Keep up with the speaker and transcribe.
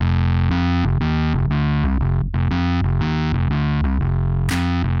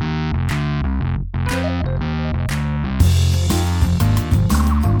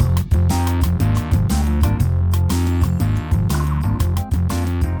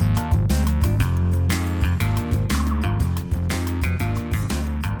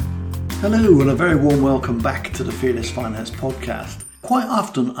Hello and a very warm welcome back to the Fearless Finance Podcast. Quite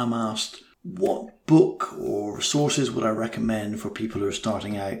often I'm asked what book or resources would I recommend for people who are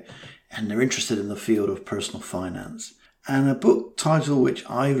starting out and they're interested in the field of personal finance. And a book title which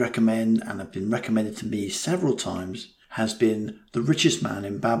I recommend and have been recommended to me several times has been The Richest Man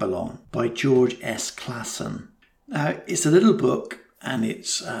in Babylon by George S. Clason. Now it's a little book and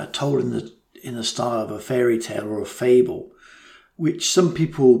it's told in the style of a fairy tale or a fable, which some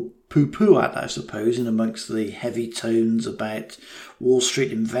people poo-poo at, I suppose, in amongst the heavy tones about Wall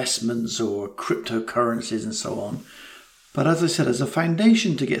Street investments or cryptocurrencies and so on. But as I said, as a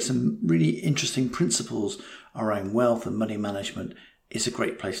foundation to get some really interesting principles around wealth and money management, it's a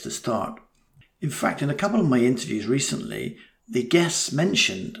great place to start. In fact, in a couple of my interviews recently, the guests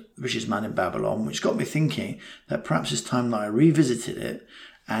mentioned The Richest Man in Babylon, which got me thinking that perhaps it's time that I revisited it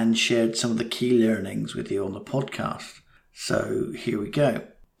and shared some of the key learnings with you on the podcast. So here we go.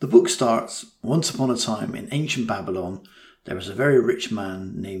 The book starts, once upon a time in ancient Babylon, there was a very rich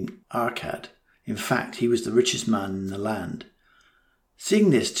man named Arkad. In fact, he was the richest man in the land. Seeing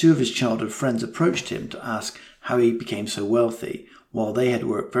this, two of his childhood friends approached him to ask how he became so wealthy, while they had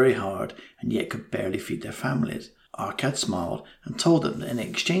worked very hard and yet could barely feed their families. Arkad smiled and told them that in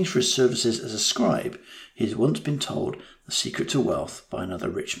exchange for his services as a scribe, he had once been told the secret to wealth by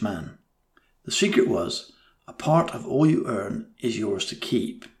another rich man. The secret was, a part of all you earn is yours to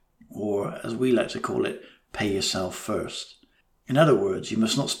keep, or as we like to call it, pay yourself first. In other words, you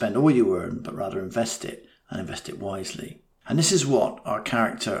must not spend all you earn, but rather invest it, and invest it wisely. And this is what our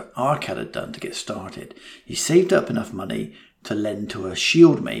character Arkad had done to get started. He saved up enough money to lend to a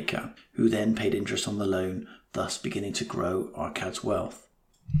shield maker, who then paid interest on the loan, thus beginning to grow Arkad's wealth.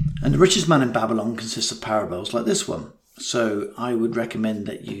 And The Richest Man in Babylon consists of parables like this one. So I would recommend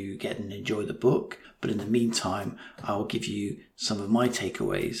that you get and enjoy the book. But in the meantime, I will give you some of my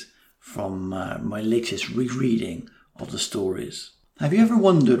takeaways from my latest rereading of the stories. Have you ever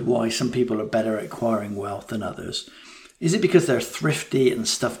wondered why some people are better at acquiring wealth than others? Is it because they're thrifty and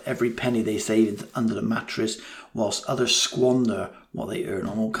stuff every penny they save under the mattress, whilst others squander what they earn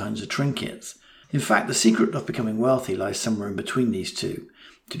on all kinds of trinkets? In fact, the secret of becoming wealthy lies somewhere in between these two.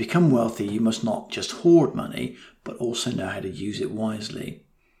 To become wealthy, you must not just hoard money, but also know how to use it wisely.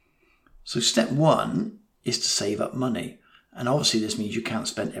 So step one is to save up money. And obviously this means you can't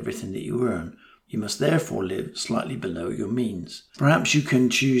spend everything that you earn. You must therefore live slightly below your means. Perhaps you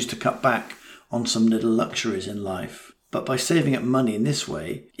can choose to cut back on some little luxuries in life. But by saving up money in this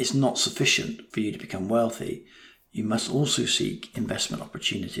way, it's not sufficient for you to become wealthy. You must also seek investment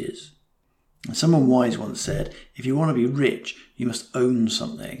opportunities. And someone wise once said, if you want to be rich, you must own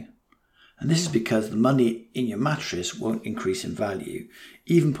something. And this is because the money in your mattress won't increase in value.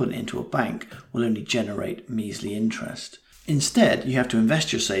 Even putting it into a bank will only generate measly interest. Instead, you have to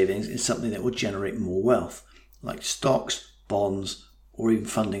invest your savings in something that will generate more wealth, like stocks, bonds, or even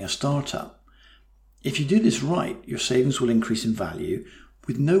funding a startup. If you do this right, your savings will increase in value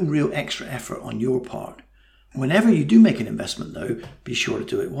with no real extra effort on your part. Whenever you do make an investment, though, be sure to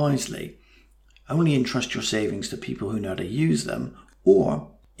do it wisely. Only entrust your savings to people who know how to use them, or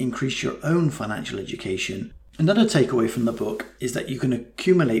increase your own financial education. Another takeaway from the book is that you can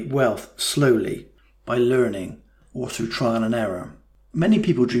accumulate wealth slowly by learning or through trial and error. Many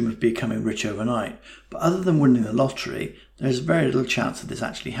people dream of becoming rich overnight, but other than winning the lottery, there is very little chance of this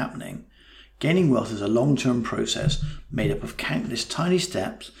actually happening. Gaining wealth is a long-term process made up of countless tiny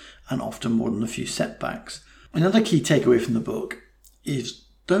steps and often more than a few setbacks. Another key takeaway from the book is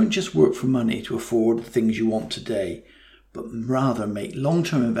don't just work for money to afford the things you want today, but rather make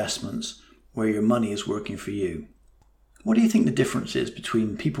long-term investments where your money is working for you. What do you think the difference is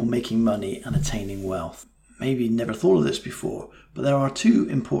between people making money and attaining wealth? Maybe you never thought of this before, but there are two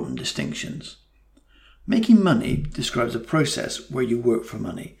important distinctions. Making money describes a process where you work for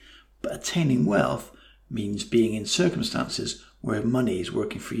money, but attaining wealth means being in circumstances where money is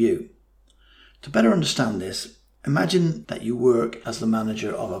working for you. To better understand this, imagine that you work as the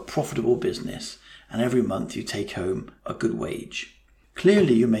manager of a profitable business and every month you take home a good wage.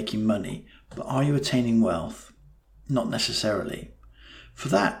 Clearly you're making money, but are you attaining wealth? Not necessarily. For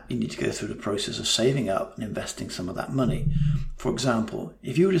that, you need to go through the process of saving up and investing some of that money. For example,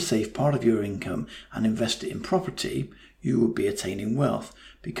 if you were to save part of your income and invest it in property, you would be attaining wealth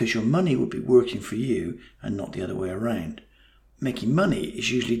because your money would be working for you and not the other way around. Making money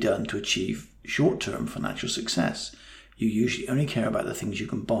is usually done to achieve short-term financial success. You usually only care about the things you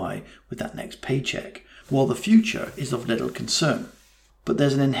can buy with that next paycheck, while the future is of little concern. But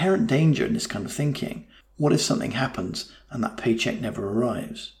there's an inherent danger in this kind of thinking. What if something happens and that paycheck never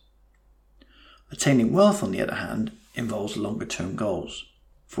arrives? Attaining wealth, on the other hand, involves longer-term goals.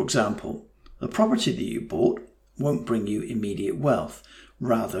 For example, the property that you bought won't bring you immediate wealth.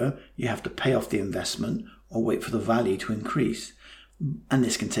 Rather, you have to pay off the investment or wait for the value to increase. And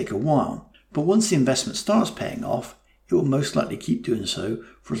this can take a while. But once the investment starts paying off, it will most likely keep doing so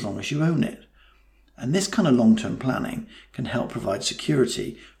for as long as you own it. And this kind of long-term planning can help provide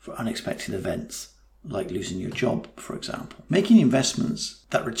security for unexpected events, like losing your job, for example. Making investments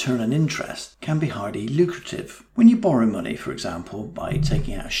that return an interest can be highly lucrative. When you borrow money, for example, by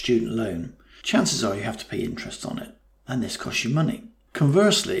taking out a student loan, chances are you have to pay interest on it, and this costs you money.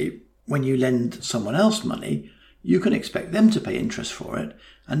 Conversely, when you lend someone else money, you can expect them to pay interest for it,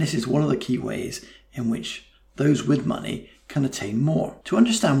 and this is one of the key ways in which those with money can attain more. To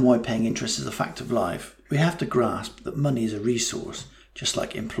understand why paying interest is a fact of life, we have to grasp that money is a resource, just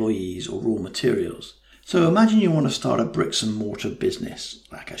like employees or raw materials. So imagine you want to start a bricks and mortar business,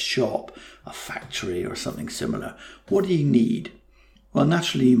 like a shop, a factory, or something similar. What do you need? Well,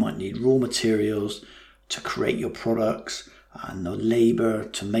 naturally you might need raw materials to create your products and the labour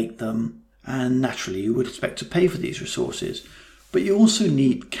to make them. And naturally you would expect to pay for these resources. But you also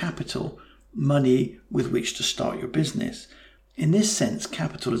need capital, money with which to start your business. In this sense,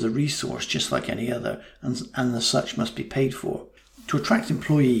 capital is a resource just like any other, and as such must be paid for. To attract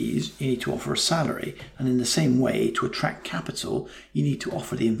employees, you need to offer a salary, and in the same way, to attract capital, you need to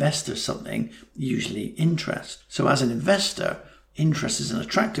offer the investor something, usually interest. So as an investor, interest is an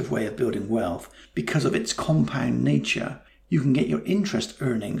attractive way of building wealth because of its compound nature. You can get your interest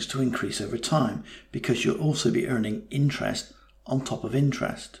earnings to increase over time because you'll also be earning interest on top of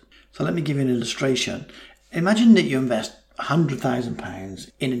interest. So let me give you an illustration. Imagine that you invest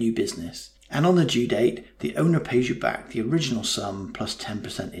 £100,000 in a new business, and on the due date, the owner pays you back the original sum plus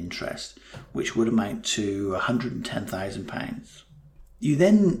 10% interest, which would amount to £110,000. You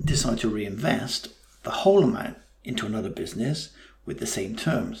then decide to reinvest the whole amount into another business with the same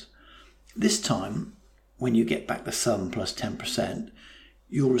terms. This time, when you get back the sum plus 10%,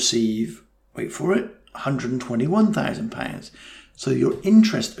 you'll receive, wait for it, £121,000. So your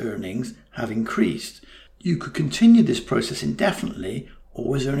interest earnings have increased. You could continue this process indefinitely,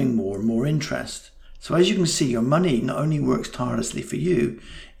 always earning more and more interest. So as you can see, your money not only works tirelessly for you,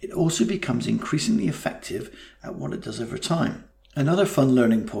 it also becomes increasingly effective at what it does over time. Another fun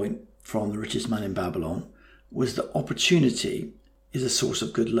learning point from The Richest Man in Babylon was that opportunity is a source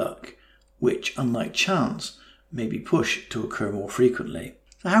of good luck, which, unlike chance, may be pushed to occur more frequently.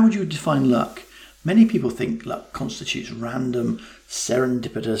 So how would you define luck? Many people think luck constitutes random,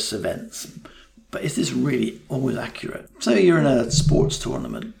 serendipitous events. But is this really always accurate? So you're in a sports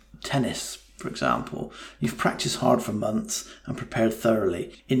tournament, tennis, for example. You've practiced hard for months and prepared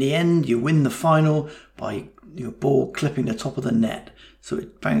thoroughly. In the end, you win the final by your ball clipping the top of the net, so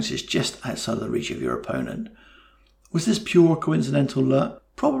it bounces just outside of the reach of your opponent. Was this pure coincidental luck?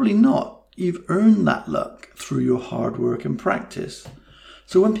 Probably not. You've earned that luck through your hard work and practice.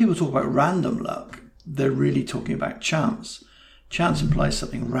 So when people talk about random luck, they're really talking about chance. Chance implies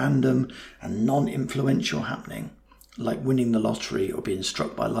something random and non-influential happening, like winning the lottery or being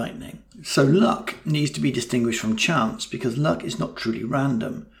struck by lightning. So luck needs to be distinguished from chance because luck is not truly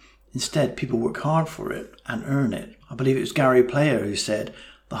random. Instead, people work hard for it and earn it. I believe it was Gary Player who said,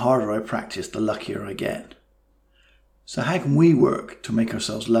 "The harder I practice, the luckier I get." So how can we work to make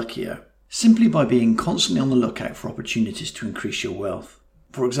ourselves luckier? Simply by being constantly on the lookout for opportunities to increase your wealth.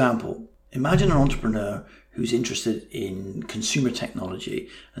 For example, imagine an entrepreneur who's interested in consumer technology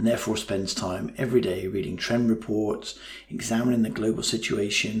and therefore spends time every day reading trend reports, examining the global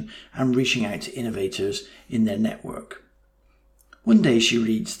situation, and reaching out to innovators in their network. One day she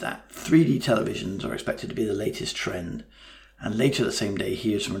reads that 3D televisions are expected to be the latest trend, and later the same day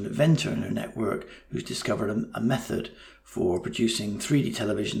hears from an inventor in her network who's discovered a method for producing 3D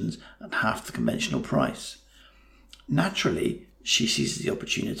televisions at half the conventional price. Naturally, she seizes the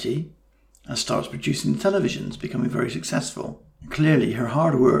opportunity and starts producing the televisions, becoming very successful. Clearly, her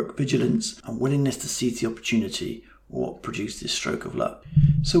hard work, vigilance, and willingness to seize the opportunity were what produced this stroke of luck.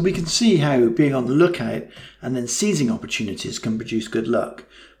 So we can see how being on the lookout and then seizing opportunities can produce good luck.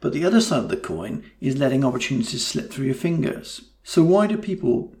 But the other side of the coin is letting opportunities slip through your fingers. So why do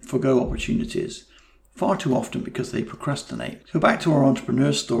people forgo opportunities? Far too often because they procrastinate. So back to our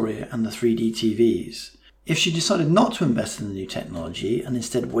entrepreneur story and the 3D TVs. If she decided not to invest in the new technology and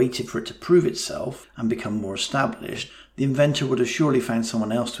instead waited for it to prove itself and become more established, the inventor would have surely found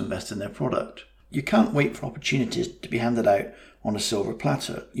someone else to invest in their product. You can't wait for opportunities to be handed out on a silver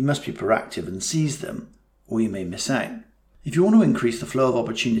platter. You must be proactive and seize them, or you may miss out. If you want to increase the flow of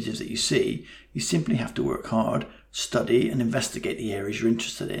opportunities that you see, you simply have to work hard, study and investigate the areas you're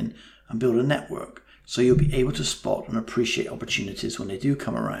interested in, and build a network. so you'll be able to spot and appreciate opportunities when they do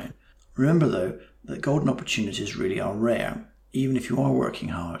come around. Remember though, that golden opportunities really are rare, even if you are working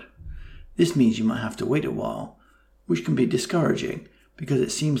hard. This means you might have to wait a while, which can be discouraging because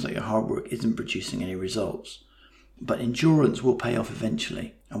it seems like your hard work isn't producing any results. But endurance will pay off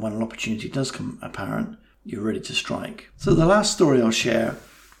eventually, and when an opportunity does come apparent, you're ready to strike. So the last story I'll share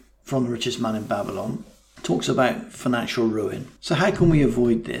from The Richest Man in Babylon talks about financial ruin. So how can we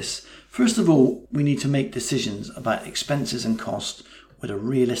avoid this? First of all, we need to make decisions about expenses and costs with a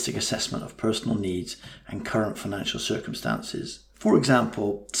realistic assessment of personal needs and current financial circumstances. For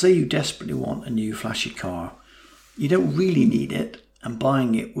example, say you desperately want a new flashy car. You don't really need it, and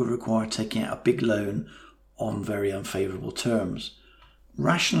buying it would require taking out a big loan on very unfavourable terms.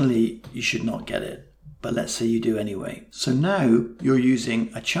 Rationally, you should not get it, but let's say you do anyway. So now you're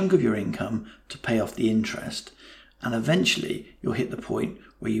using a chunk of your income to pay off the interest, and eventually you'll hit the point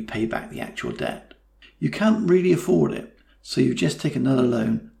where you pay back the actual debt. You can't really afford it, so you just take another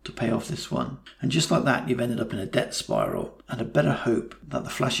loan to pay off this one. And just like that, you've ended up in a debt spiral and a better hope that the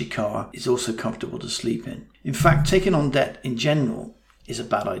flashy car is also comfortable to sleep in. In fact, taking on debt in general is a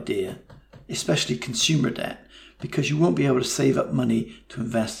bad idea, especially consumer debt, because you won't be able to save up money to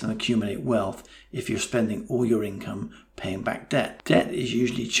invest and accumulate wealth if you're spending all your income paying back debt. Debt is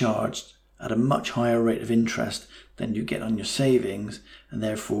usually charged at a much higher rate of interest than you get on your savings, and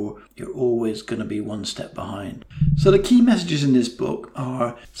therefore you're always going to be one step behind. So the key messages in this book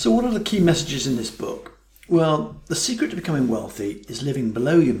are, what are the key messages in this book? Well, the secret to becoming wealthy is living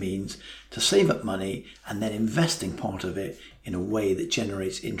below your means to save up money and then investing part of it in a way that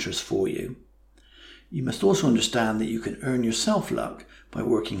generates interest for you. You must also understand that you can earn yourself luck by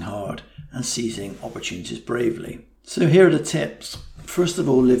working hard and seizing opportunities bravely. So here are the tips. First of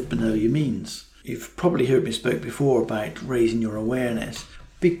all, live below your means. You've probably heard me speak before about raising your awareness.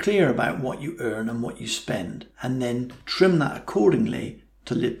 Be clear about what you earn and what you spend, and then trim that accordingly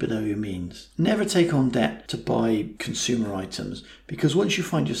to live below your means. Never take on debt to buy consumer items, because once you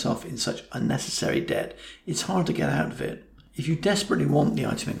find yourself in such unnecessary debt, it's hard to get out of it. If you desperately want the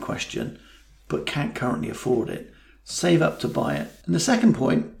item in question, but can't currently afford it, save up to buy it. And the second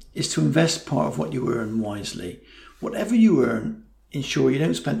point is to invest part of what you earn wisely. Whatever you earn, ensure you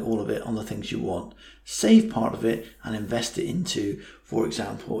don't spend all of it on the things you want. Save part of it and invest it into, for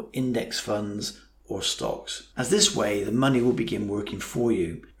example, index funds or stocks. As this way, the money will begin working for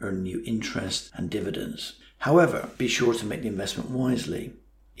you, earning you interest and dividends. However, be sure to make the investment wisely.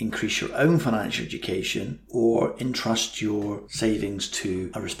 Increase your own financial education or entrust your savings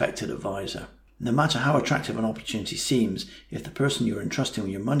to a respected advisor. No matter how attractive an opportunity seems, if the person you're entrusting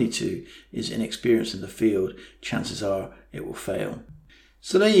your money to is inexperienced in the field, chances are it will fail.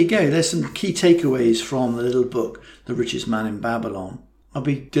 So there you go. There's some key takeaways from the little book, The Richest Man in Babylon. I'll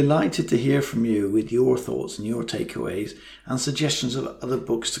be delighted to hear from you with your thoughts and your takeaways and suggestions of other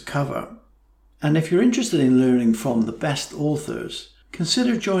books to cover. And if you're interested in learning from the best authors,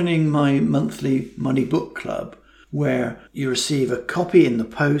 consider joining my monthly Money Book Club, where you receive a copy in the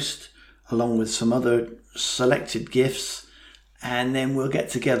post along with some other selected gifts, and then we'll get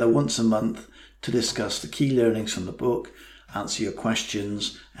together once a month to discuss the key learnings from the book, answer your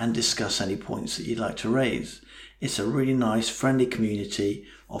questions, and discuss any points that you'd like to raise. It's a really nice, friendly community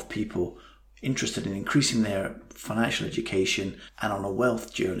of people interested in increasing their financial education and on a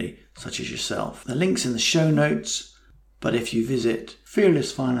wealth journey such as yourself. The link's in the show notes, but if you visit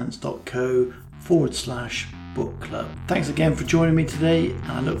fearlessfinance.co/book club. Thanks again for joining me today,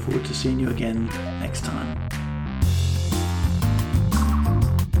 and I look forward to seeing you again next time.